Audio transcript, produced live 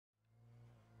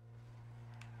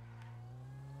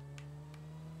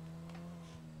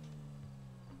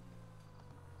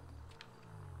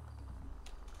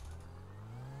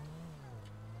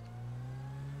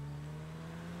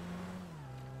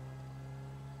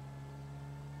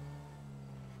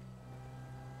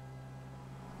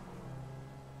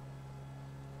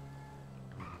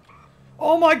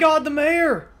Oh my god, the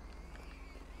mayor!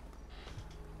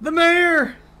 The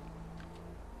mayor!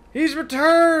 He's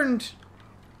returned!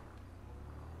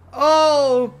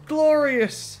 Oh,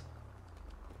 glorious!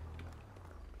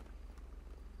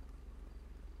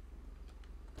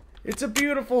 It's a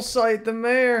beautiful sight, the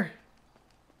mayor.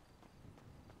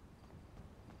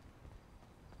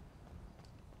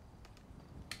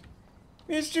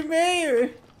 Mr.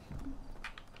 Mayor!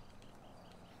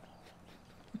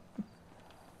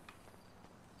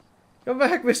 Come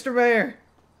back, Mr. Mayor!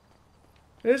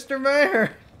 Mr.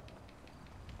 Mayor!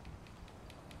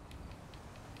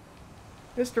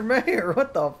 Mr. Mayor,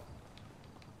 what the...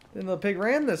 Didn't the pig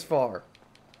ran this far?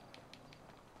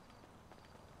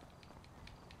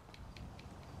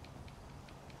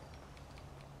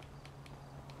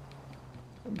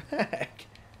 Come back.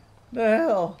 The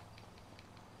hell?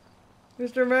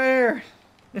 Mr. Mayor!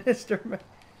 Mr. Mayor!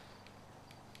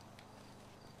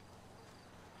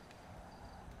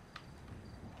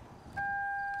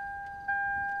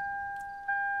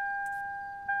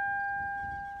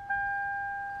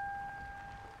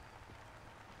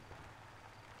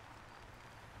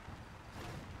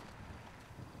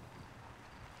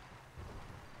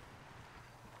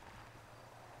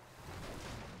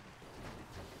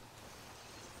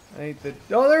 I hate the...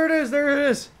 Oh, there it is! There it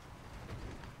is!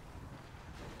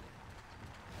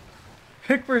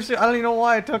 Pick for shit. I don't even know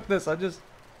why I took this. I just...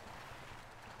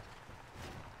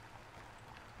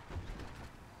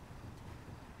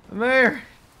 The mayor!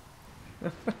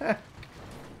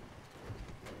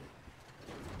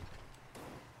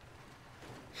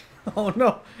 Oh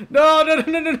no! No! No!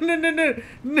 No! No! No! No! No!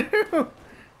 No!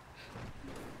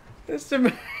 Mr.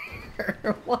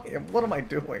 Mayor! What am I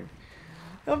doing?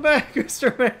 Come back,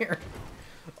 Mr. Mayor!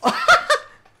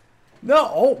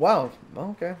 No! Oh wow!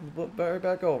 Okay, right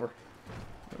back over.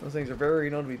 Those things are very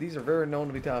known to be. These are very known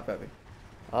to be top heavy.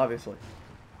 Obviously.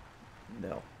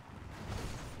 No.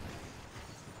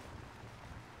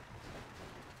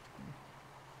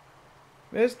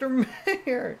 Mr.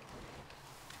 Mayor!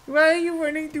 Why are you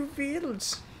running through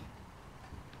fields?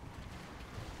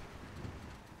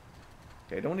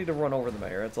 Okay, don't need to run over the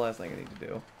mayor. That's the last thing I need to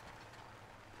do.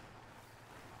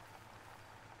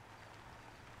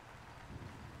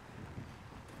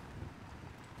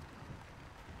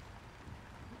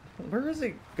 Where is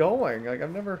he going? Like,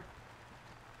 I've never...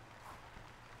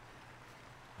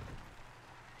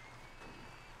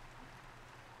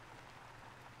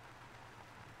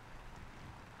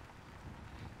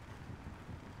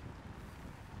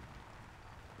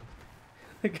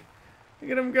 Look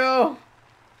at him go!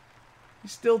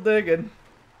 He's still digging.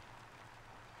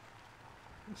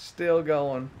 He's still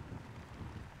going.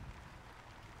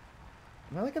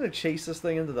 Am I like gonna chase this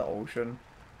thing into the ocean?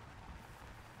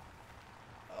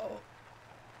 Oh.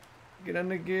 Get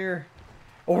into gear.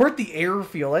 Oh, we're at the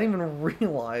airfield. I didn't even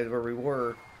realize where we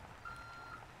were.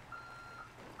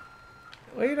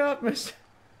 Wait up, mister.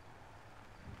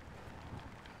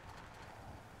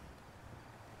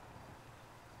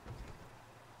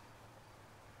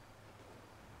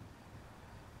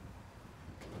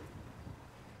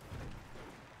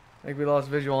 I think we lost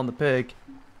visual on the pig.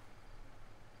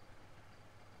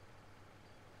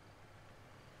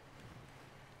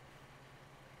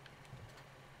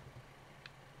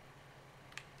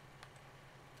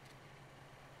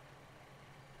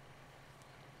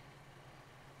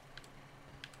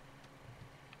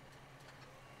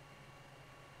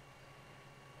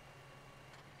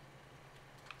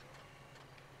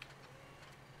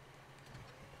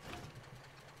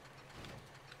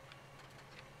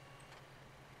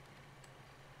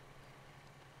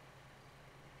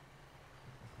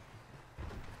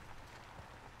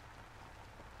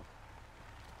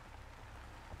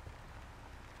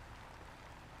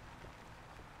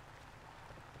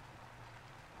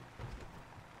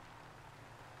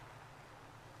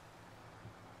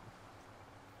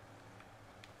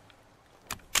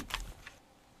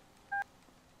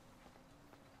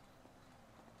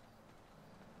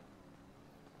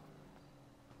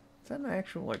 Is that an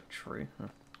actual, like, tree? Huh.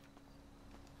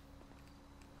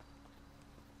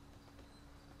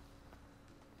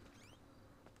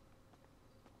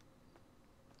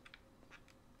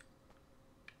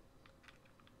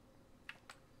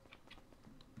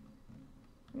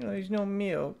 You know, there's no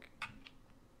milk.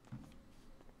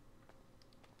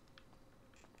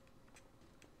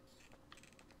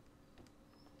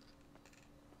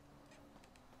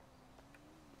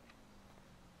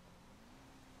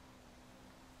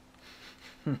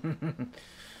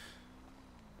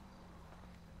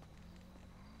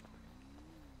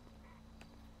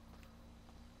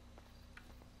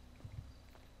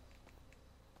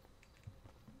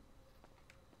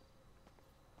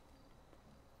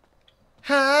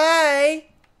 Hi.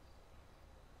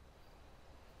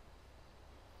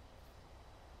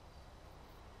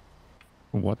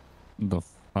 What the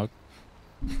fuck?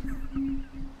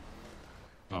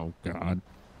 Oh God.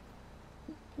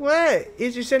 What?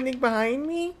 Is there something behind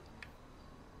me?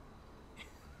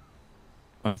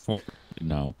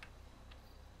 No.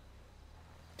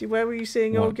 Dude, why were you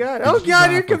saying, oh What? God? Did Oh you God,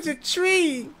 here drive a? comes a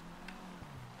tree.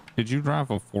 Did you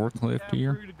drive a forklift I'm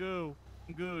here? free to go.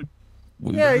 I'm good.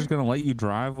 We're Yeah. just gonna let you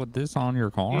drive with this on your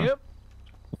car? Yep.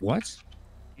 What?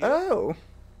 Yep. Oh.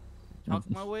 Talked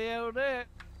my way out of that.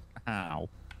 How?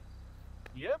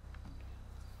 Yep.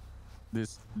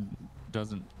 This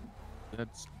doesn't.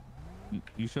 That's.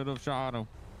 You should have shot him.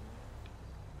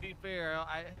 To be fair,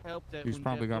 I helped that He's when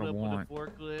probably Jeff got put a up warrant. with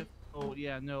a forklift. Oh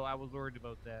yeah, no, I was worried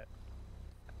about that.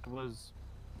 It was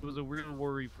a real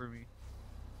worry for me.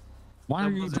 Why That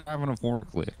are you wasn't. driving a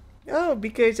forklift? Oh,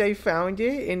 because I found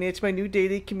it and it's my new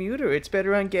daily commuter. It's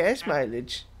better on gas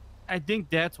mileage. I think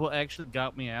that's what actually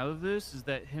got me out of this. Is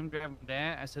that him driving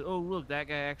that? I said, "Oh look, that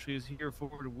guy actually is here for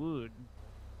the wood.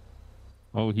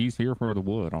 Oh, he's here for the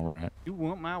wood. All right. You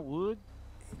want my wood?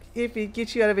 If it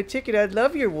gets you out of a ticket, I'd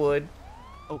love your wood.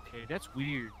 Okay, that's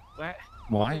weird. Why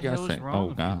What you the hell is say? wrong Oh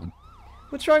with God.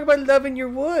 What's wrong about loving your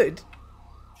wood?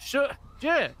 Shut,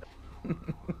 Jeff.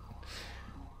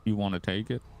 You want to take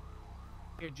it?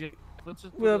 Here, Jake. Let's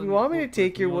just put Well, it if on you your want me to forklift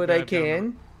take and your we'll wood, I drive down the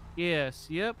can. Yes,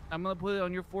 yep. I'm gonna put it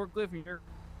on your forklift and your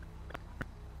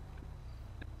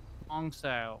long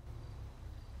style.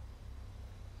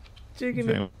 So you're You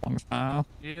gonna... say long style?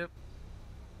 Yep.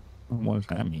 What does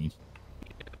that mean?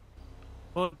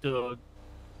 Fuck Doug.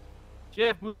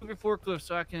 Jeff, move your forklift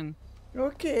so I can.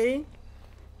 Okay.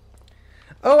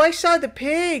 Oh, I saw the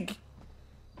pig.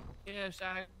 Yes,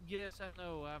 I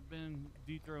know. I've been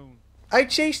dethroned. I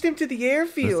chased him to the This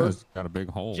airfield. has got a big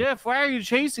hole. Jeff, why are you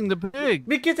chasing the pig?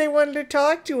 Because I wanted to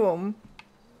talk to him.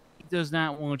 He does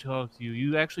not want to talk to you.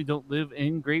 You actually don't live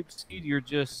in Grapeseed. You're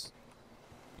just.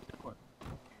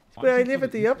 But I live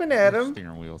at the Up and Atom.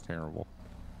 Steering wheel's terrible.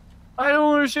 I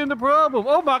don't understand the problem.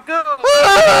 Oh my god!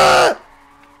 Ah!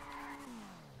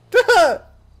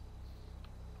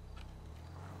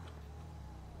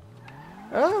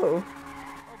 Oh.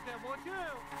 Okay, watch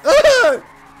out!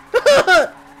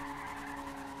 Ah!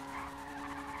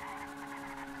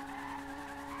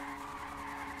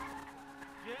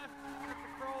 Jeff, you have to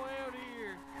crawl out of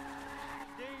here.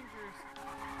 It's dangerous.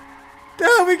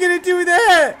 How are we gonna do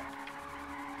that?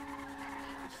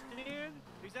 Stand.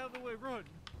 He's out of the way. Run.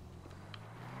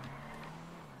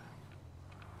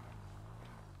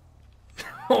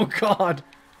 Oh God.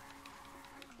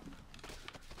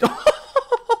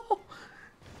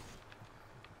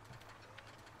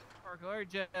 Our car,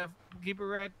 Jeff. Keep it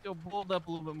right. Pulled up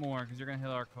a little bit more because you're gonna hit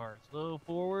our car. Slow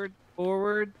forward,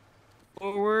 forward,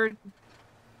 forward.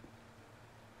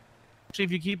 Actually,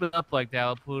 if you keep it up like that,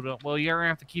 I'll put it up. Well, you're gonna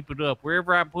have to keep it up.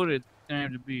 Wherever I put it, it's gonna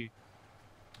have to be.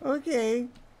 Okay.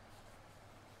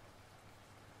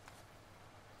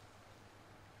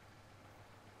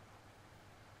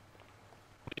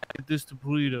 Get this to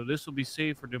Polito. This will be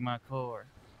safer than my car.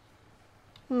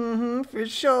 Mm-hmm, for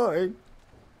sure. And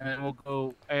then we'll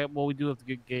go. Well, we do have to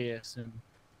get gas and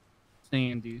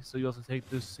Sandy, so you have to take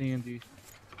this Sandy.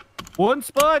 One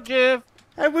spot, Jeff.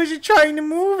 I wasn't trying to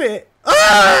move it.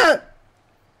 Ah!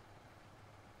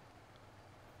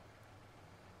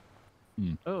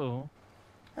 Oh.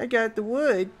 I got the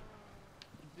wood.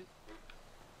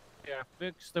 Yeah,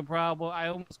 fix the problem. I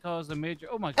almost caused a major.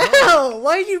 Oh my god. Ow!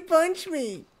 Why'd you punch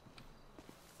me?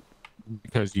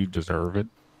 Because you deserve it.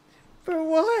 For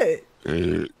what?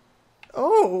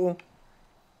 Oh.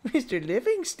 Mr.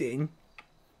 Livingston.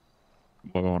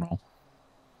 What's going on?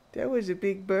 That was a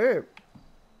big burp.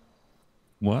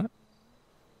 What?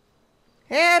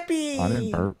 Happy! I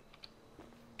didn't burp.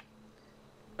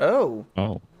 Oh.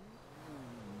 Oh.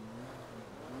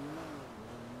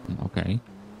 Okay.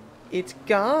 It's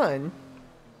gone.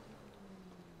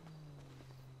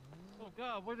 Oh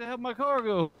god, where the hell my car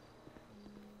go?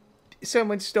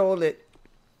 Someone stole it.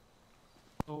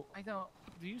 Oh, I don't.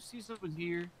 Do you see something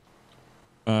here?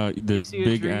 The see a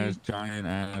big tree? ass, giant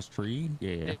ass tree?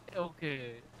 Yeah.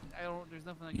 Okay. I don't. There's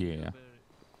nothing I can do Yeah. about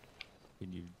it.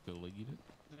 Can you delete it?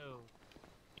 No.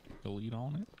 Delete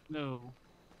on it? No.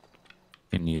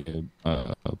 Can you,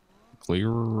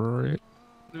 clear it?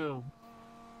 No.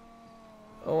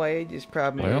 Oh, I had this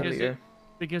problem Well- earlier.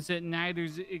 Because it neither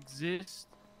exists.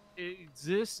 It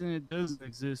exists and it doesn't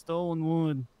exist all in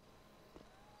one.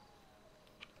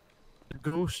 The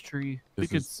ghost tree.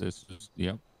 This is,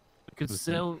 yep. We could this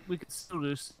sell. We could sell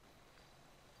this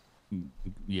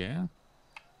Yeah.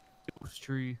 ghost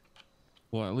tree.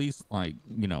 Well, at least like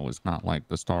it's not like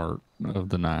the start of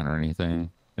the night or anything.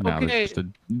 And now there's Okay. just a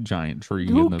giant tree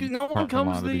Who? in the No one parking comes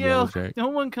lot to of the the Yellow Yellow. Jack. No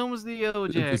one comes to the Yellow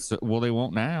Jack. Well, they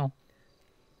won't now.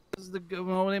 This is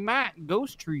well, they might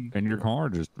ghost tree. And your car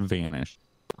just vanished.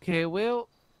 Okay, well,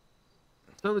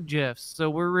 so the Jeffs. So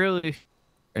we're really.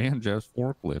 And Jeff's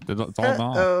forklift. It's all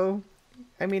gone. Uh-oh.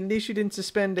 I mean, at least you didn't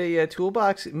suspend a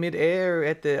toolbox mid-air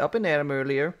at the Up and Atom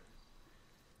earlier.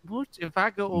 What if I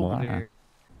go over Why? there?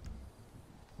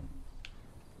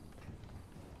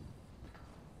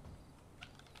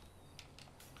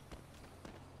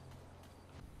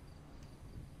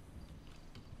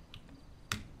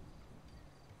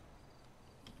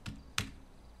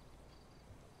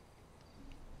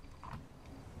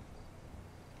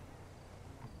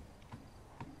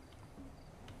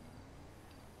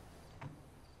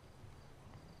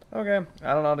 Okay,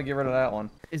 I don't know how to get rid of that one.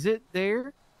 Is it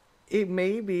there? It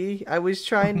may be. I was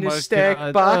trying Oh to my stack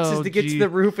God. boxes Oh, to get to gee. the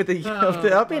roof of the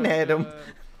Up and Atom.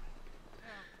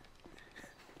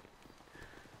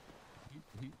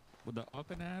 With the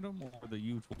Up and Atom or the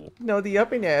usual? No, the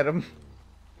Up and Atom.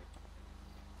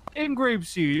 In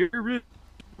grapeseed. You're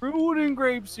ruining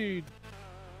grapeseed.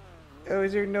 Oh,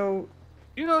 is there no...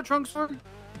 You know trunk store?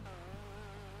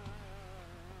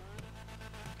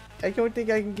 I don't think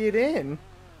I can get in.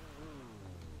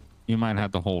 You might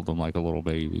have to hold them like a little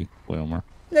baby, Wilmer.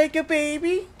 Like a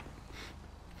baby?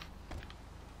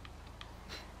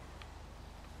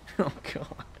 Oh,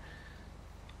 God.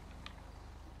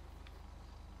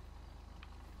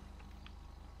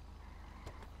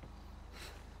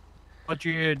 Watch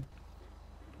your head.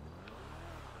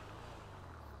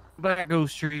 Back,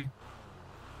 ghost tree.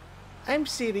 I'm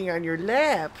sitting on your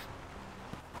lap.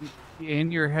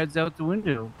 And your head's out the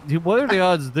window. Dude, what are the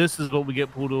odds this is what we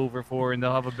get pulled over for and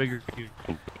they'll have a bigger issue?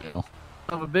 They'll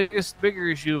have a bigger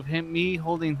issue of me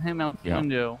holding him out the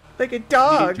window. Like a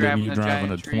dog. Then you a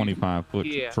driving a giant tree. 25-foot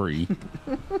Yeah. tree.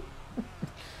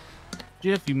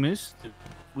 Jeff, you missed it.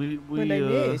 What I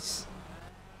miss?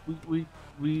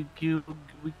 We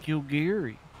killed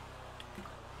Gary.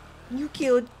 You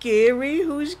killed Gary?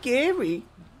 Who's Gary?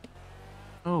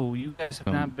 Oh, you guys have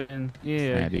Some not been.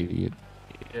 Yeah, That idiot.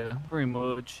 yeah, pretty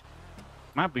much.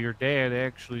 Might be your dad,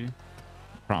 actually.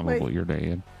 Probably Wait. your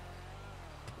dad.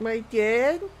 My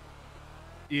dad?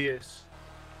 Yes.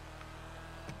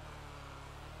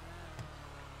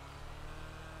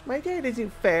 My dad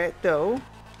isn't fat, though.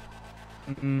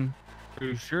 Mm-mm. Are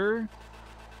you sure?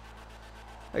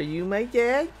 Are you my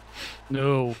dad?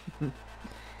 No.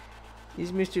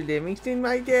 Is Mr. Livingston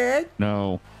my dad?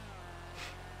 No.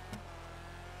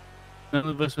 None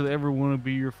of us would ever want to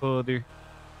be your father.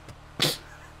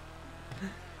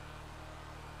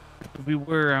 If we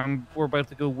were, we're about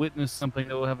to go witness something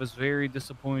that will have us very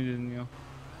disappointed in you.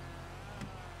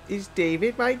 Is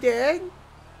David my dad?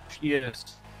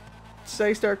 Yes. Should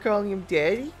I start calling him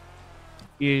Daddy?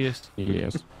 Yes.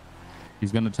 Yes.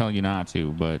 He's gonna tell you not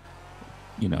to, but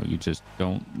you just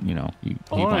don't. He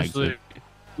likes Honestly, it.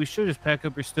 we should just pack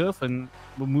up your stuff and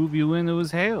we'll move you into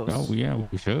his house. Oh yeah,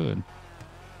 we should.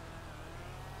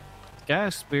 Got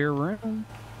a spare room.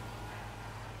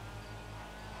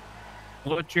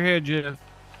 Watch your head, Jeff.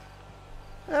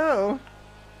 Oh.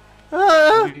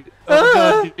 Ah! Oh,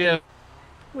 God, Jeff.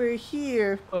 We're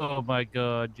here. Oh, my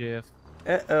God, Jeff.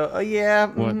 Uh-oh. Oh, yeah.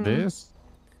 What, mhm. this?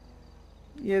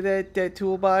 Yeah, that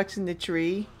toolbox in the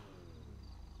tree.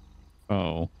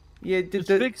 Oh, Yeah, Just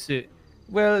fix it.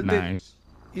 well, nice.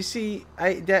 you see,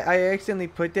 I accidentally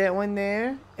put that one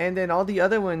there, and then all the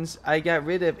other ones I got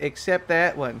rid of except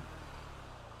that one.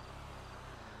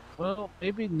 Well,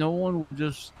 maybe no one will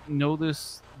just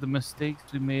notice the mistakes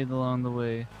we made along the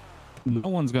way. No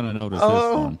one's gonna notice Oh.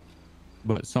 this one,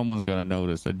 but someone's gonna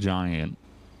notice a giant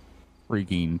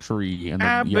freaking tree in the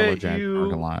I Yellow bet Jack you,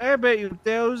 parking lot. I bet you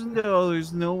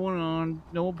 $1,000 no one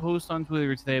post on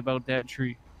Twitter today about that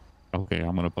tree. Okay,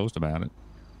 I'm gonna post about it.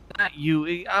 Not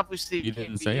you. Obviously, it You can't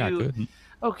didn't be say I you. couldn't.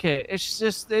 Okay, it's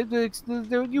just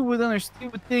you would understand. You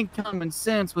would think common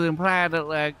sense would imply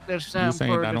that that's You're not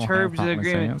saying part I of the don't have terms of the common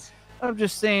agreement. sense? I'm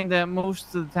just saying that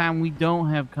most of the time we don't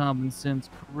have common sense.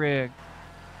 Correct.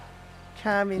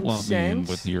 Common Well, sense.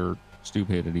 with your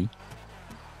stupidity.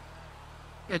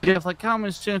 Yeah, Jeff. Like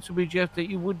common sense would be, Jeff, that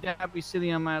you would not be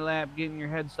sitting on my lap, getting your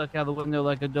head stuck out the window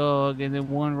like a dog, and then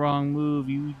one wrong move,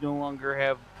 you no longer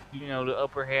have, the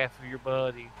upper half of your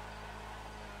body.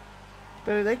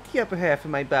 But I like the upper half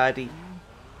of my body.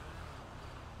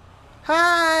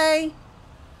 Hi!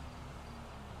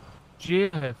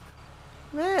 Jeff,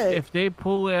 What? if they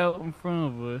pull out in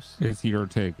front of us, It's your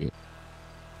ticket.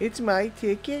 It's my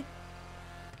ticket?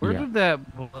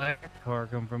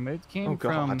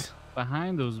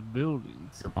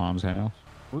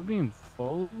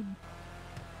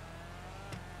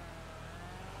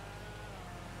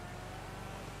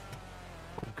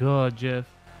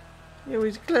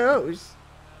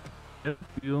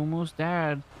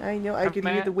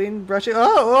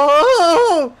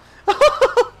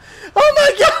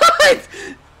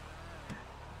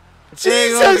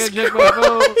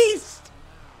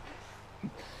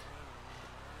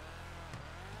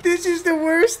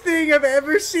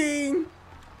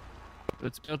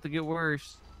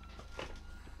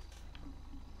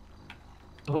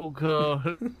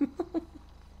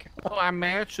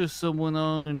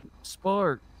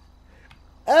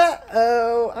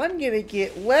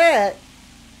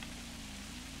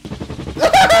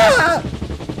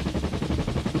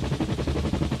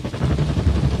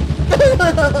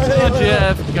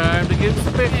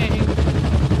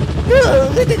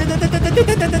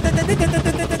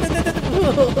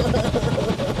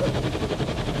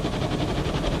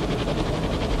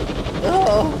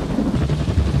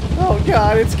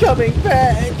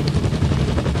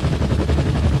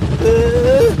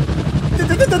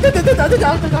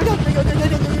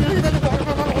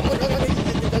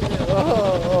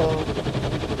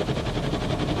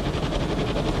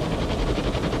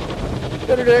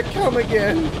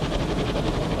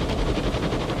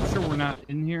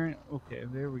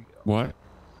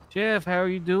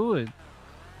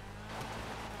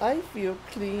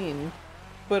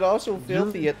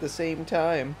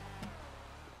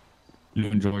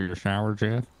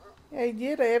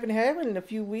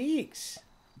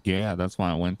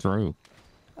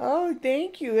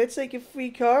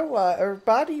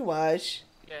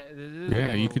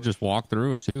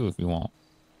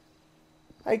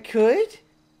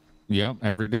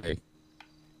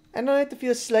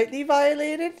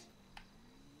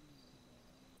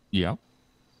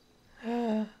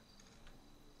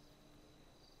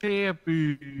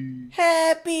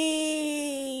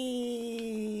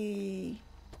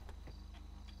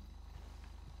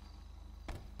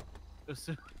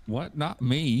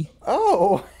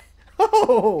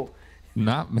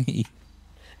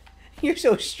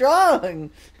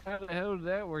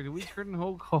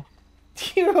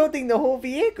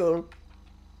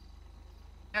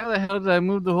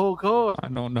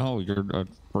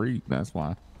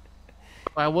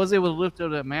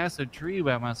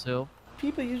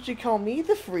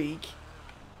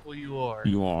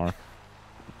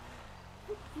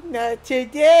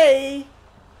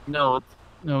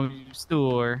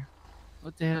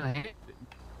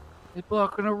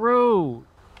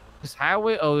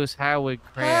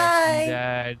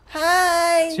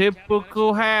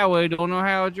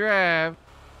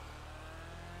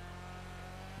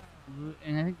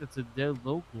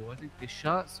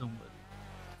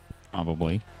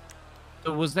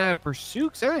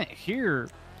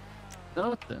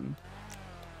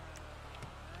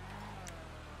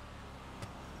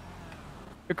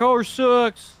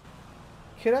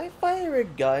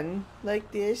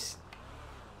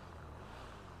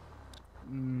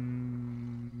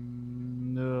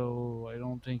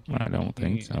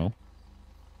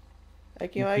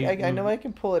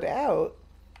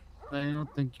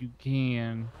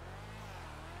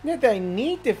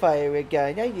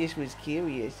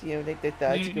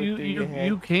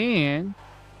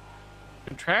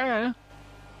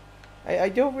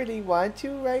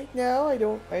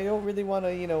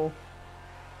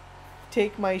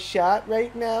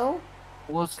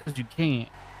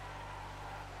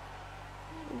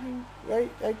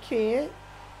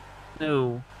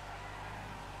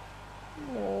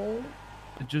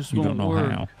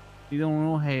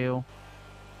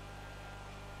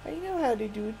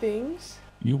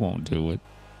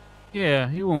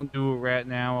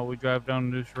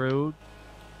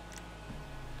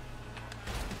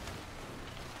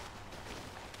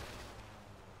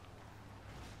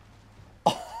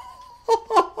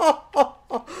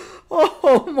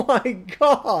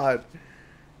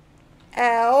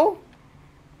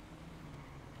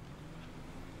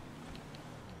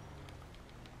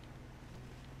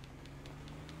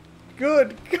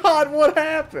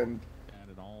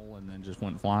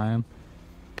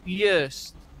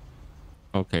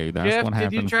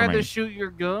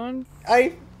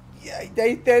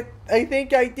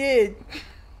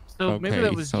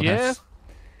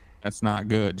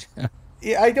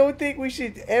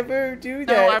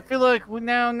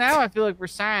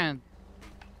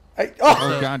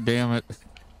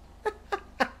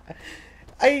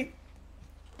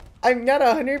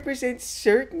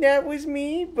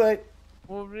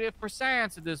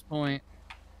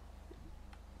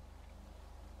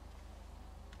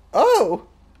 Oh!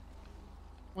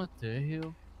 What the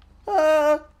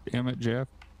hell? Damn it, Jeff.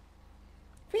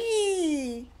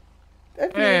 Whee! I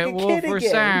feel Hey, like a well, kid for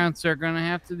again. science, they're gonna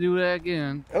have to do that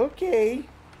again. Okay.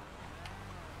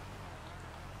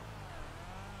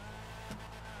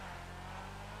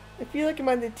 I feel like I'm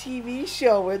on the TV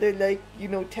show where they're like, you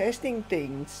know, testing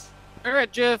things. All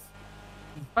right, Jeff.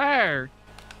 Fired.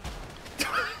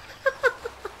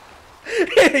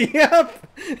 Yep.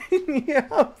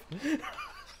 Yep.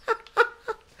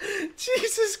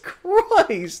 Jesus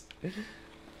Christ.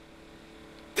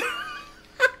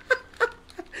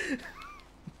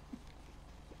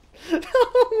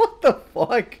 What the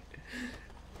fuck?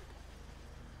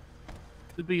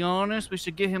 To be honest, we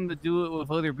should get him to do it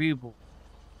with other people.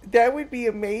 That would be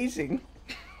amazing.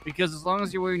 Because as long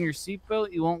as you're wearing your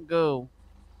seatbelt, you won't go.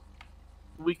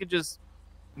 We could just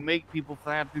make people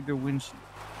fly through their windshield.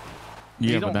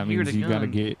 Yeah, You but don't that hear means the you got to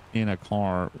gun. get in a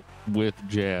car with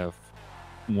Jeff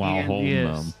while And holding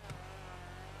yes. them.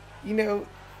 You know,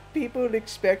 people would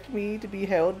expect me to be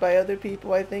held by other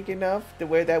people, I think, enough to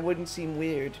where that wouldn't seem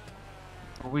weird.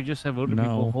 Or we just have other No.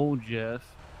 people hold Jeff.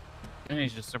 And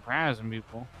he's just surprising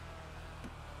people.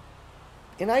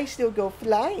 And I still go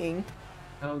flying.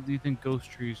 How do you think Ghost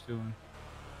Tree's doing?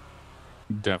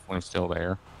 Definitely still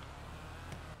there.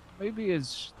 Maybe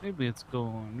it's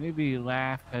gone. Maybe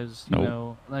Laugh has, you Nope.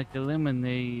 know, like a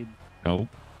lemonade Nope.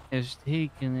 has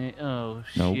taken it. Oh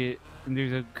Nope. shit! And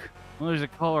there's a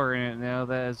car in it now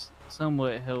that has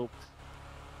somewhat helped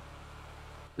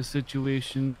the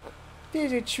situation.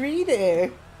 There's a tree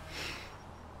there.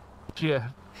 Yeah.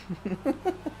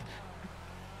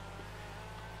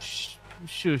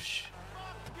 Shush.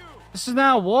 This is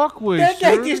not a walkway, That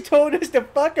guy sir. just told us to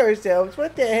fuck ourselves.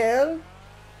 What the hell?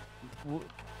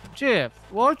 Jeff,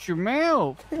 watch your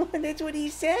mouth. That's what he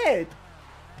said.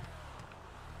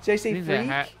 Should I say Think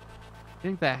freak?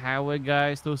 think that highway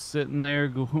guy is still sitting there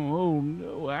going, "Oh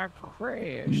no, I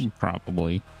crashed."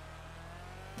 Probably.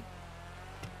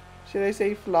 Should I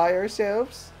say fly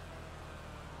ourselves?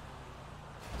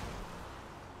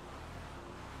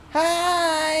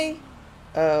 Hi!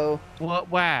 Oh. What?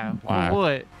 Wow. Why?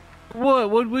 What?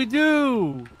 What'd we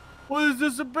do? What is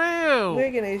this about?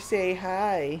 We're gonna say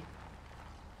hi.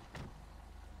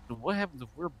 What happens if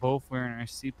we're both wearing our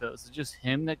seatbelts? Is it just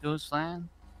him that goes flying?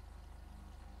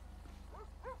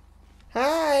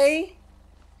 Hi!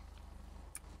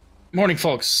 Morning,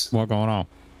 folks. What going on?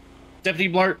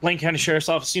 Deputy Blart, Blaine County Sheriff's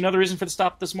Office. You know the reason for the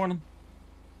stop this morning?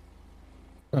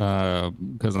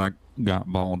 Because I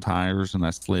got bald tires and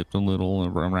I slipped a little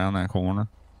around that corner.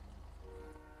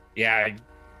 Yeah, I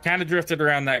kind of drifted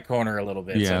around that corner a little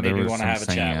bit. Yeah, so there maybe was want to some have a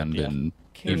chat sand with you. and, you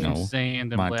Can't know,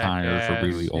 Sand and my black tires are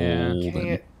really ice, yeah. old.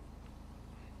 And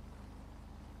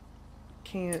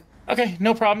Can't. Okay,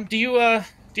 no problem. Do you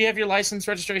have your license,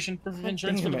 registration, proof of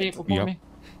insurance for the Damn it. vehicle for Yep. me?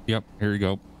 Yep, here you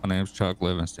go. My name's Chuck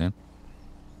Livingston.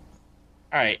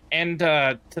 All right, and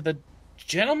to the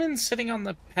gentleman sitting on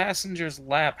the passenger's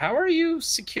lap, how are you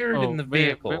secured in the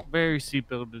vehicle? Very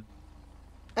seatbelted.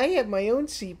 I have my own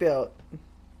seatbelt.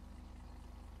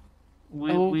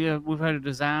 We've had to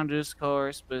design this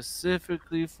car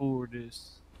specifically for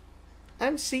this.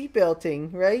 I'm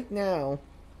seatbelting right now.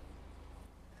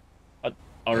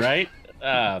 All right.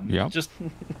 Yep. Just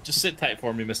sit tight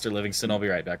for me, Mr. Livingston. I'll be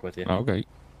right back with you. Okay.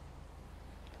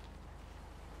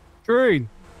 Train.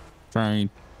 Train.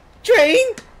 Train!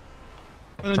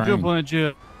 Run and Train. jump on it,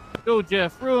 Jeff. Go,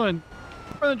 Jeff. Run.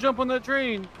 Run and jump on that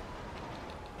train.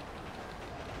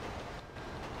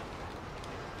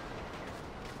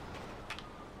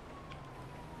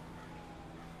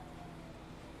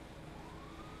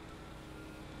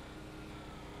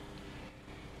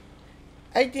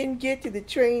 I didn't get to the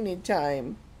train in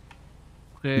time.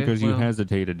 Okay. Because you well,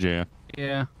 hesitated, Jeff.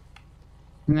 Yeah.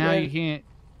 Now Well- you can't.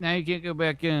 Now you can't go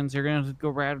back in. So you're gonna have to go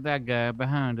right with that guy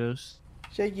behind us.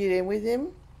 Should I get in with him?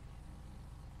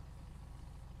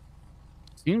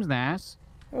 Seems nice.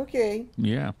 Okay.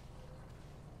 Yeah.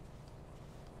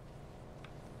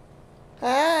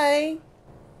 Hi!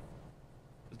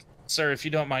 Sir, if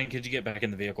you don't mind, could you get back in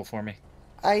the vehicle for me?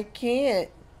 I can't.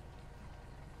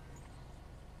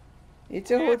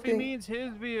 It's a whole Jeff, he thing. means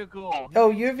his vehicle.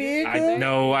 Oh, your vehicle?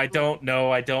 No, I don't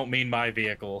know. I don't mean my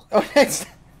vehicle. Oh, that's.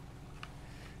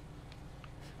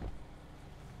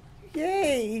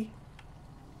 Yay!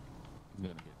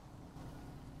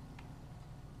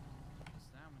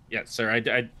 Yeah, sir,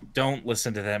 I don't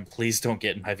listen to them. Please don't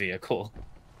get in my vehicle.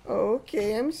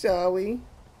 Okay, I'm sorry.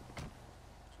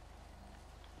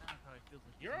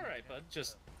 You're all right, bud.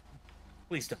 Just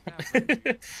please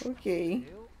don't. Okay.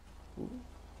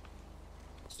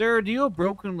 Sir, do you have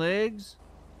broken legs?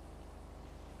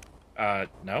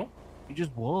 No. You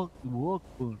just walk. You walk.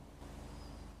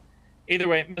 Either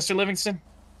way, Mr. Livingston,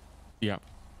 Yeah.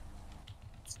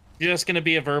 just gonna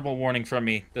be a verbal warning from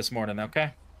me this morning,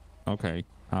 okay? Okay.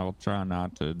 I'll try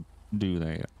not to do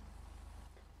that.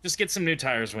 Just get some new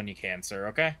tires when you can, sir,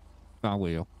 okay? I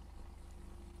will.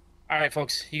 All right,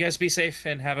 folks. You guys be safe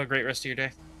and have a great rest of your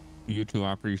day. You too.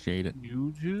 I appreciate it.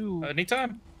 You too.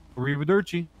 Anytime.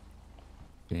 Arrivederci.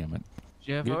 Damn it.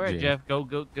 Jeff, Good all right, Jeff. Jeff, go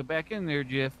get back in there,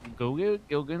 Jeff. Go get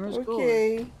in the score.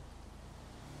 Okay.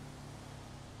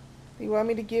 You want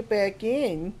me to get back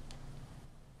in?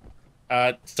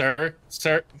 Sir.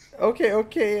 Okay. I'll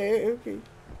get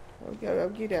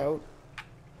out.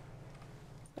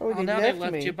 Oh, Oh, now they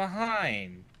left me. you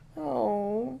behind.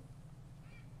 Oh.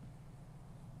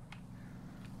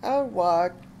 I'll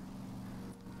walk.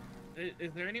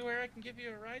 Is there anywhere I can give you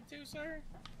a ride to, sir?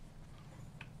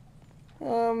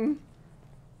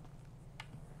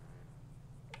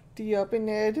 The Up and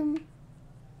Adam?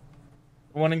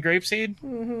 One in Grapeseed?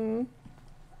 Mm-hmm.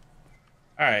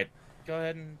 All right. Go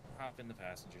ahead and hop in the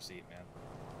passenger seat, man.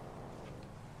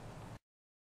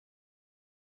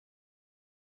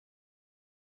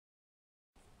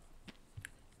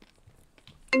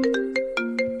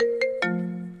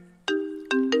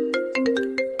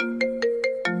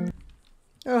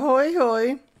 Ahoy,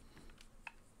 hoy.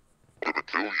 Gonna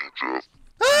kill you, Jeff.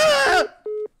 Ah!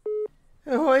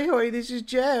 Ahoy, hoy, this is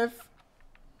Jeff.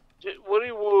 What do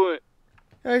you want?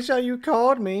 I saw you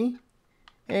called me.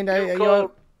 And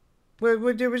called?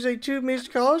 Well, there was like 2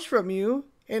 missed calls from you.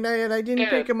 And I didn't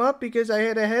pick them up because I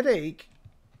had a headache.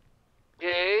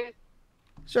 Hey,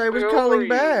 So I was Where calling were you?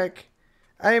 back.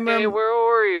 I'm, where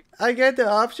are you? I got the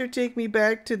officer take me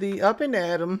back to the Up and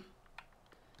Adam.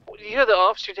 You had the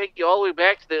officer take you all the way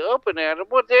back to the Up and Adam.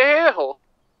 What the hell?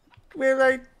 Well,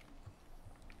 I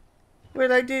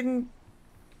didn't.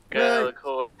 Get out of Well, the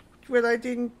car. well, I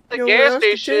didn't The know where gas else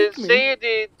to station take in me.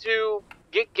 Sandy to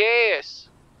get gas.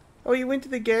 Oh, you went to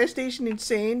the gas station in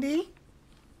Sandy?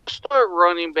 Start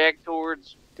running back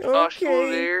towards hospital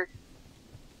Okay. there.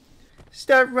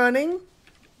 Start running.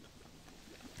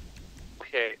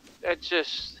 Okay, that's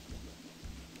just.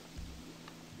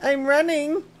 I'm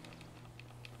running.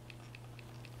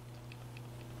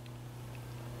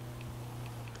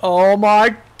 Oh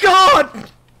my God!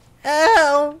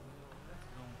 Ow!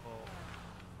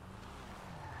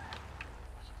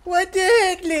 What the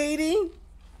heck, lady?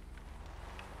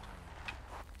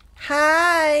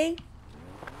 Hi.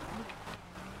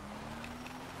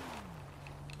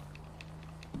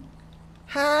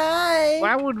 Hi.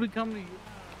 Why would we come to you?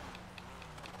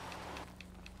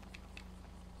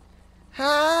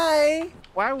 Hi.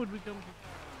 Why would we come to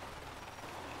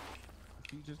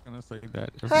He's just gonna say that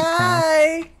every time.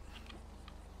 Hi. you?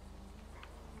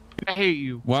 I hate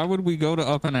you. Why would we go to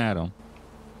Up and Adam?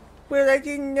 Well, I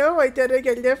didn't know. I thought I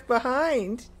got left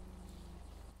behind.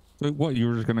 So what? You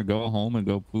were just gonna go home and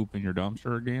go poop in your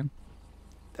dumpster again?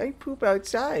 I poop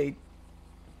outside.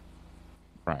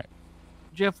 Right.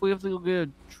 Jeff, we have to go get a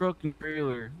truck and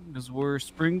trailer because we're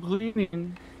spring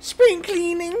cleaning. Spring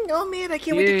cleaning. Oh man, I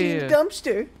can't wait to clean the Yeah.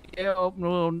 dumpster. Yeah,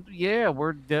 no, yeah,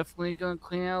 we're definitely gonna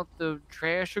clean out the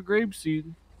trash of grapeseed.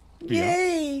 Yeah.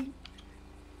 Yay.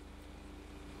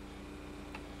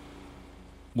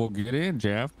 Well, get in,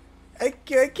 Jeff. I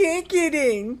can't get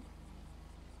in.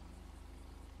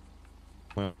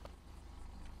 Well,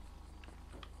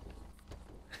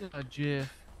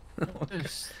 Jeff,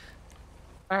 this,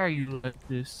 why are you like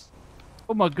this?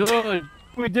 Oh my God,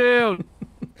 put me down,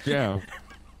 Jeff.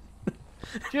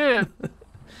 Jeff.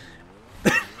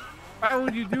 Why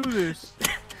would you do this?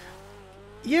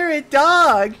 You're a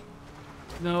dog.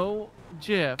 No,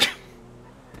 Jeff.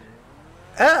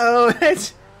 Uh-oh,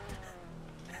 that's...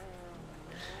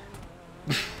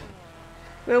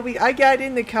 Well, I got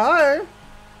in the car.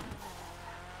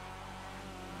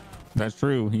 That's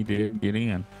true. He did get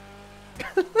in.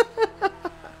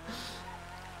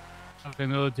 Okay,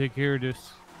 now take care of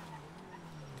this.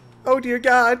 Oh, dear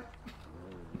God.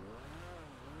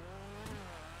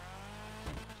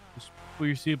 Just put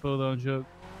your seatbelt on, Chuck.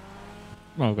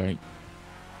 Okay.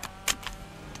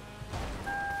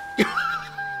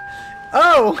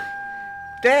 Oh,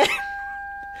 that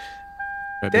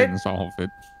That didn't solve it.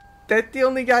 they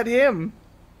only got him.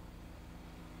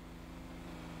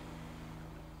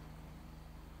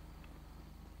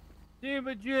 Damn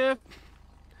it, Jeff.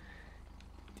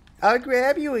 I'll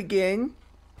grab you again.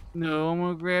 No, I'm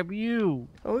gonna grab you.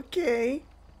 Okay.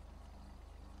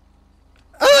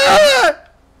 Ah!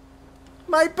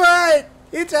 My butt!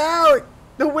 It's out!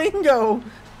 The window!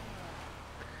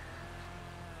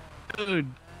 Good.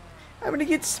 I'm gonna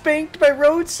get spanked by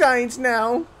road signs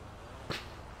now.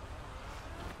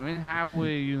 in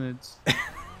highway units.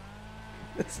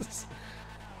 This is...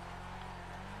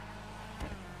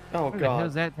 Oh, Where the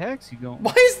hell's God. that taxi going?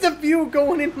 Why is the view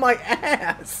going in my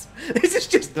ass? This is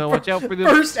just So the watch out for the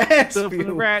first ass stuff in the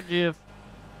view. rat, Jeff.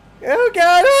 Oh,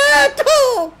 God. Ah,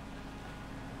 no!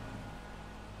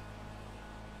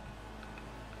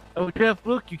 Oh, Jeff,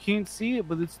 look, you can't see it,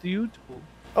 but it's the YouTube.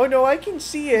 Oh, no, I can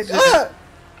see it. Ah!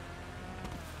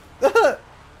 Ah!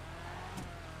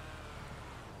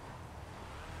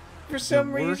 For some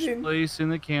The worst reason. place in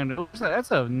the Canada.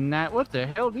 That's a nice. What the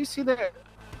hell? Do you see that?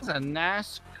 That's a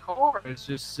nice car. It's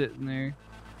just sitting there.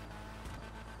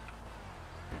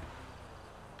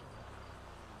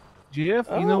 Jeff,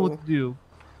 you know Oh. what to do.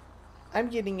 I'm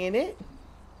getting in it.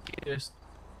 Yes.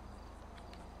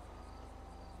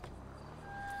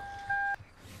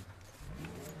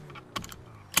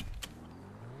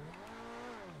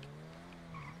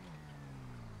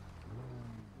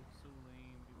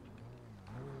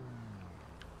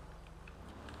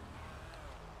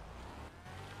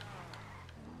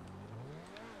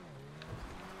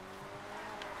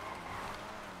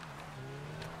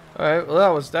 All right.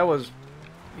 Well, that was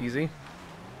easy.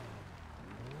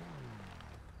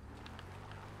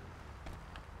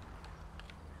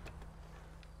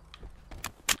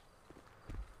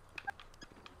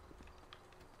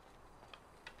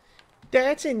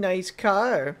 That's a nice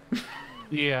car.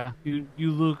 Yeah, you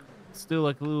look still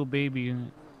like a little baby in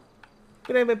it.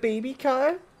 Could I have a baby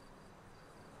car?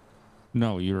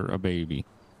 No, you're a baby.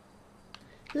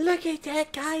 Look at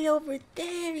that guy over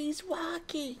there. He's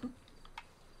walking.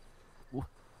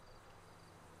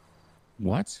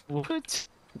 What? What?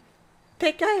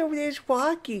 That guy over there is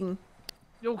walking.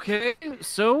 Okay,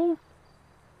 so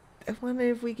I wonder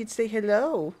if we could say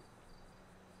hello.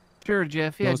 sure,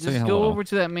 Jeff. Yeah, Go say just go hello. over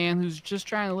to that man who's just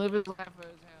trying to live his life at his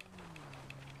house.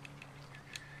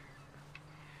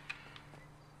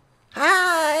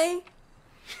 Hi.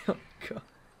 Oh, God.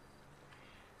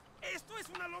 Esto es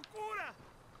una locura.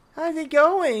 How's it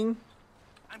going?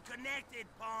 I'm connected,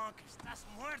 punk. Estás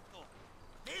muerto.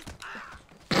 This...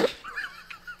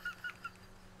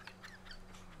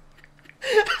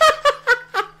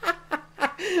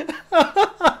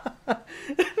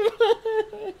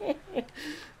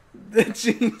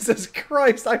 Jesus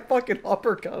Christ, I fucking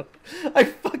uppercut him. I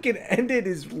fucking ended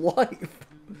his life.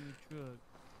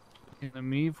 And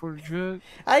me for the truck?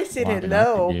 I said Why not?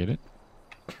 hello. I get it.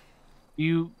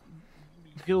 You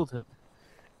killed him.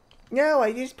 No,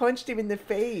 I just punched him in the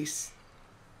face.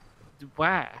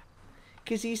 Why?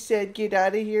 Because he said, get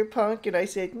out of here, punk. And I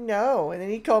said, no. And then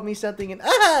he called me something and,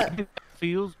 ah!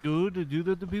 Feels good to do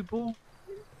that to people?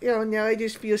 You know, now I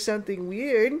just feel something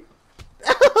weird.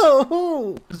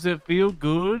 Oh! Does it feel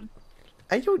good?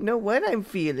 I don't know what I'm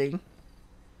feeling.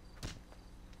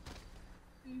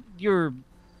 You're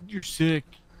sick.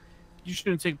 You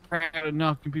shouldn't take pride in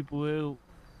knocking people out.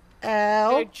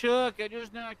 Ow. Hey Chuck, I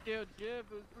just knocked out Jeff.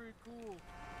 It was pretty cool.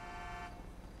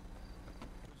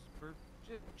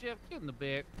 Jeff, get in the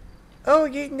back. Oh,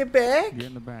 get in the back? Get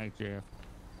in the back, Jeff.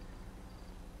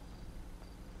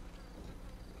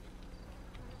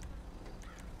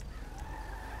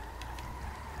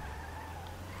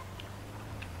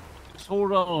 Just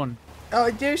hold on. Oh,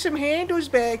 there's some handles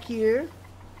back here.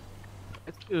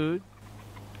 That's good.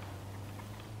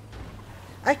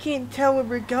 I can't tell where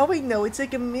we're going, though. It's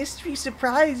like a mystery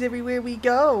surprise everywhere we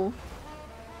go.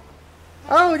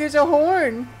 Oh, there's a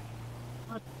horn.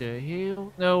 What the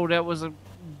hell? No, that was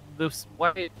the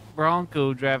white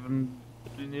Bronco driving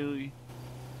newly.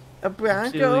 A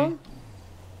Bronco? Silly.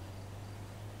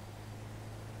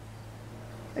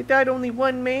 I thought only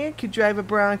one man could drive a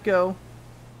Bronco.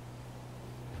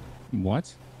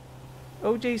 What?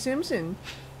 O.J. Simpson.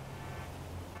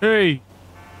 Hey!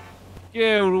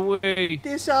 Get out of the way!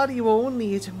 This audio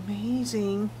only is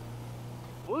amazing.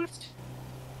 What?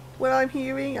 What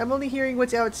I'm only hearing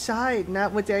what's outside,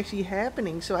 not what's actually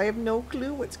happening, so I have no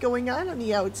clue what's going on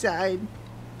the outside.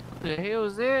 What the hell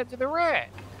is that to the rat?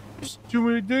 There's too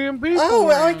many damn people. Oh,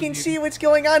 well, I around can here. see what's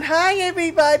going on. Hi,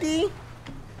 everybody.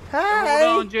 Hi.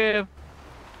 Hold on, Jeff.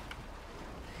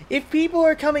 If people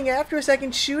are coming after us, I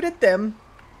can shoot at them.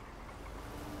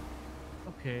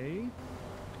 Okay.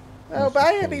 Oh, Let's bye,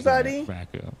 just close everybody.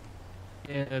 that Back up.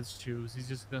 Yeah, that's true. He's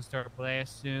just gonna start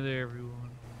blasting at everyone.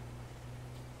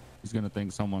 He's gonna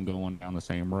think someone going down the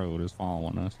same road is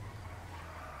following us.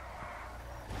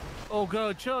 Oh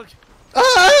god, Chuck!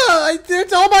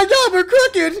 It's, oh my god, we're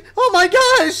crooked. Oh my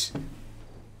gosh.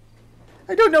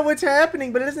 I don't know what's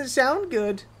happening, but it doesn't sound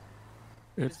good.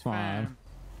 It's fine.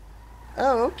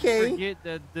 Oh, okay. Forget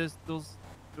that this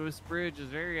bridge is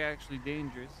very actually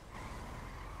dangerous.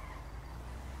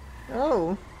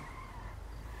 Oh.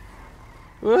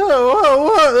 Whoa, whoa,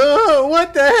 whoa,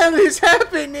 what the hell is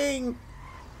happening?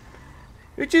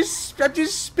 I'm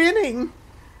just spinning.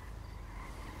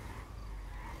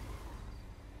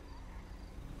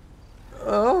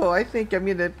 Oh, I think I'm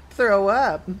gonna throw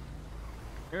up.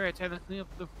 Alright, time to clean up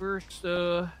the first,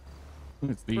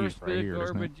 It's these first right bit of here,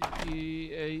 isn't it?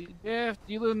 garbage. Jeff,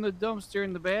 do you live in the dumpster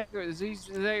in the back? Or is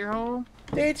that your home?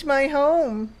 It's my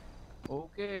home.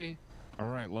 Okay. All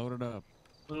right, load it up.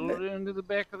 Load it into the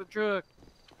back of the truck.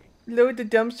 Load the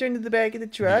dumpster into the back of the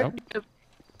truck. Yep.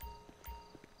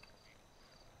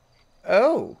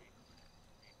 Oh.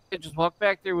 Yeah, just walk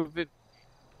back there with it.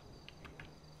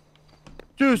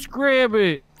 Just grab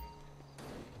it.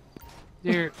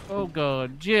 There. Oh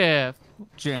God, Jeff.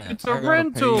 Jeff, It's a I gotta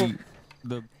rental. pay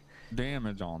the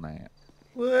damage on that.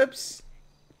 Whoops.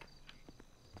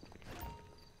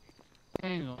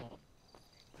 Hang on.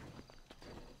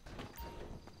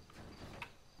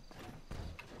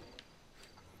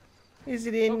 Is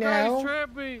it in Oh, now? guys,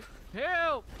 trap me.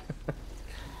 Help.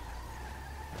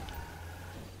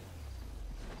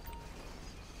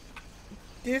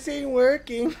 This ain't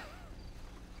working.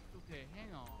 Okay,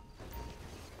 hang on.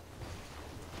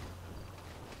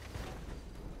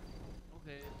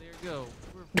 Okay, there you go.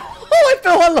 Oh, I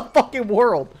fell on the fucking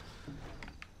world.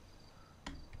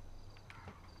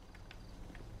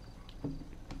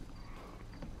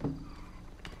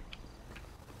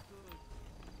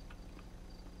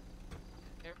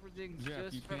 Everything's Jeff,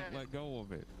 just you fine. can't let go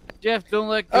of it. Jeff, don't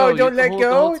let go. Oh, You don't have to let hold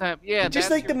the whole go? time. Yeah, Just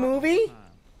that's like the your- movie?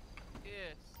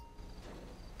 Yes.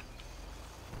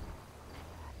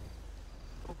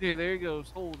 Okay, there he goes.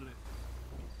 Hold it.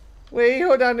 Wait,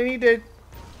 hold on. I need to.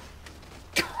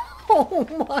 Oh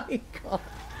my god.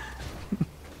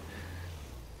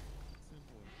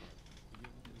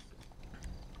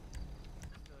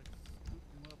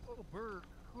 Oh, Bert.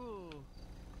 Cool.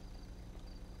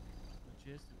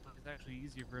 It's actually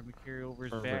easier for him to carry over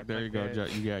his back. Perfect. There you like go, that.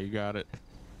 Jeff. You got it.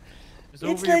 Just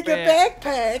It's over your like a back.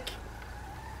 backpack.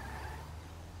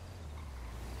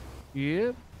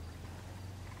 Yep.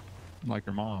 Like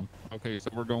your mom. Okay, so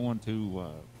we're going to.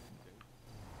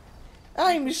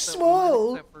 I'm What's that one? I think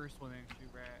small. it's that first one actually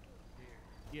right here.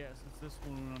 Yes, it's this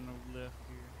one on the left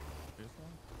here. This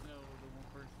one? No, the one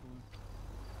first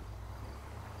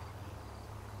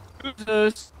one. Who's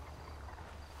this?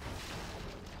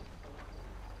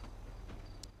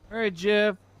 Alright,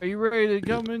 Jeff. Are you ready to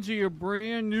come into your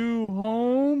brand new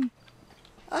home?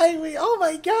 Oh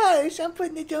my gosh, I'm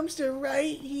putting the dumpster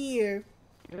right here.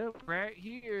 Yep, right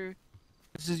here.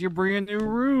 This is your brand new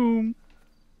room.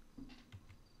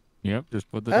 Yep, just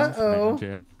put the dumpster Uh-oh. down,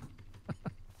 Jeff.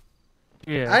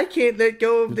 Yeah. I can't let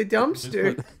go of the Just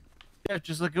dumpster. Yeah,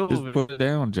 just let go Just of it. put it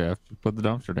down, Jeff. Just put the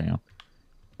dumpster down.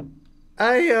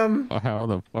 I How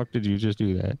the fuck did you just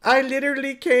do that? I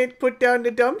literally can't put down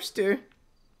the dumpster.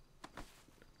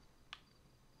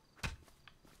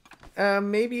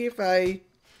 Maybe if I...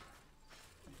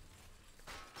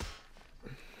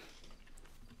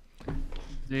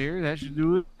 There, that should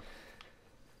do it.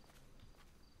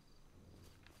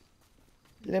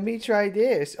 Let me try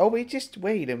this. Oh, wait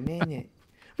a minute.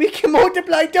 We can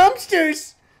multiply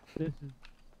dumpsters!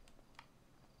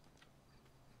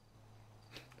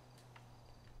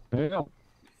 Yeah.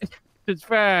 It's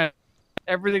fine.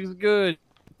 Everything's good.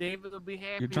 David will be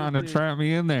happy. You're trying to with it. trap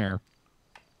me in there.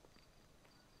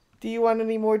 Do you want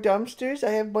any more dumpsters?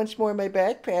 I have a bunch more in my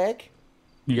backpack.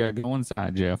 You gotta go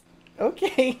inside, Jeff.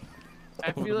 Okay.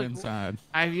 I Put feel it like inside.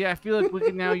 I feel like we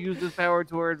can now use this power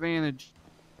to our advantage.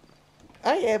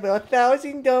 I have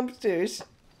 1,000 dumpsters.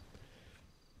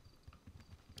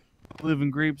 Live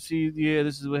in grapeseed. Yeah,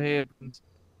 this is what happens.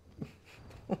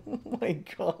 Oh my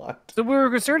god. So we were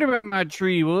concerned about my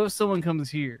tree. Well, if someone comes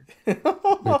here,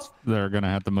 They're gonna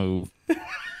have to move.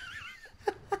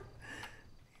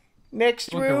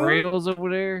 Next look the room. rails over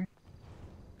there.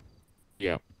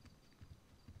 Yep.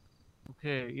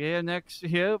 Okay, yeah, next,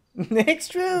 yep.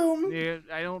 Next room. Yeah,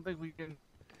 I don't think we can.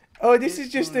 Oh, this is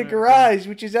just the garage,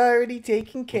 which is already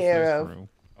taken What's care this of. room?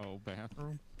 Oh,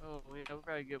 bathroom? Oh, yeah, we'll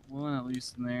probably get one at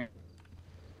least in there.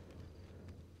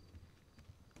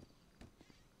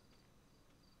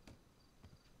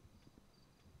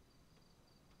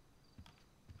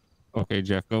 Okay,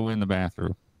 Jeff, go in the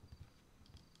bathroom.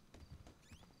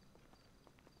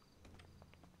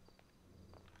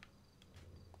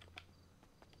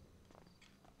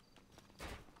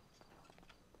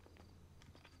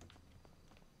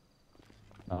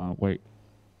 Wait.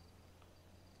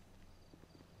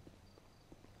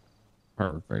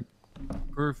 Perfect.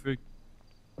 Perfect.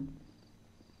 All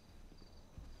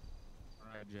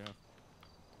right, Jeff.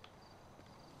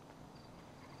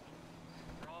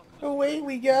 Away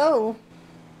we go.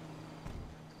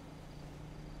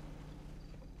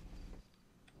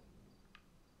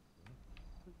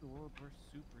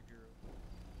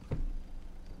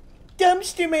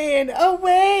 dumpster man,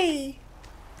 away!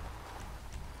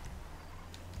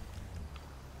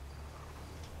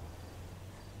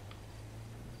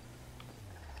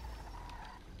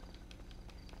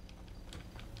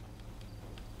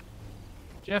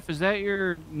 Jeff, is that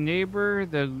your neighbor,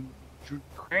 the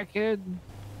crackhead?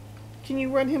 Can you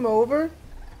run him over?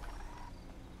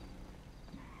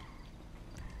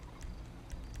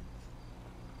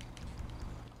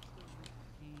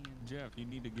 Jeff, you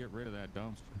need to get rid of that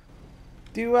dumpster.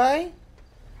 Do I?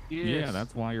 Yes. Yeah,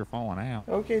 that's why you're falling out.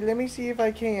 Okay, let me see if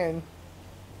I can.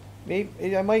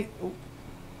 Maybe I might.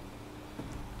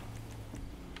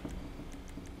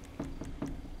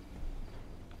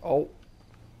 Oh.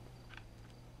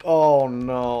 Oh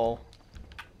no.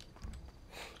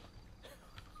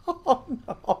 Oh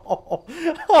no.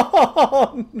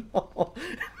 Oh no.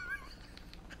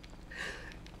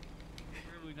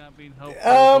 Really not being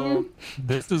helpful.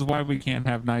 This is why we can't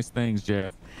have nice things,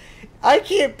 Jeff. I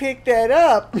can't pick that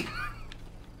up.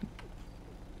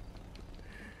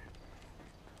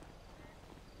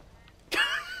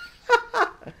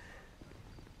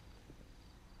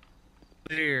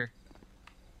 There.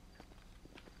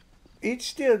 It's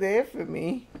still there for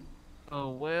me. Oh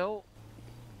well.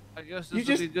 I guess You this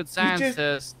will be a good science just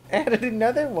test. added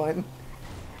another one.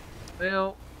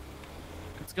 Well,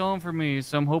 it's going for me,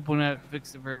 so I'm hoping that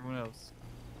fixes it for everyone else.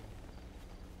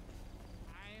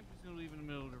 I am just gonna leave in the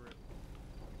middle of the road.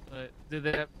 But did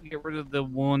that get rid of the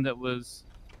one that was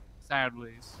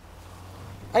sideways?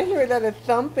 I hear a lot of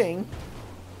thumping.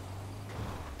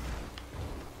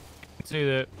 See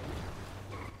that?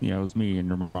 Yeah, it was me and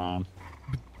your mom.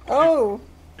 Oh,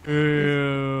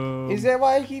 Yeah. is that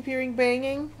why I keep hearing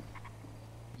banging?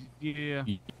 Yeah.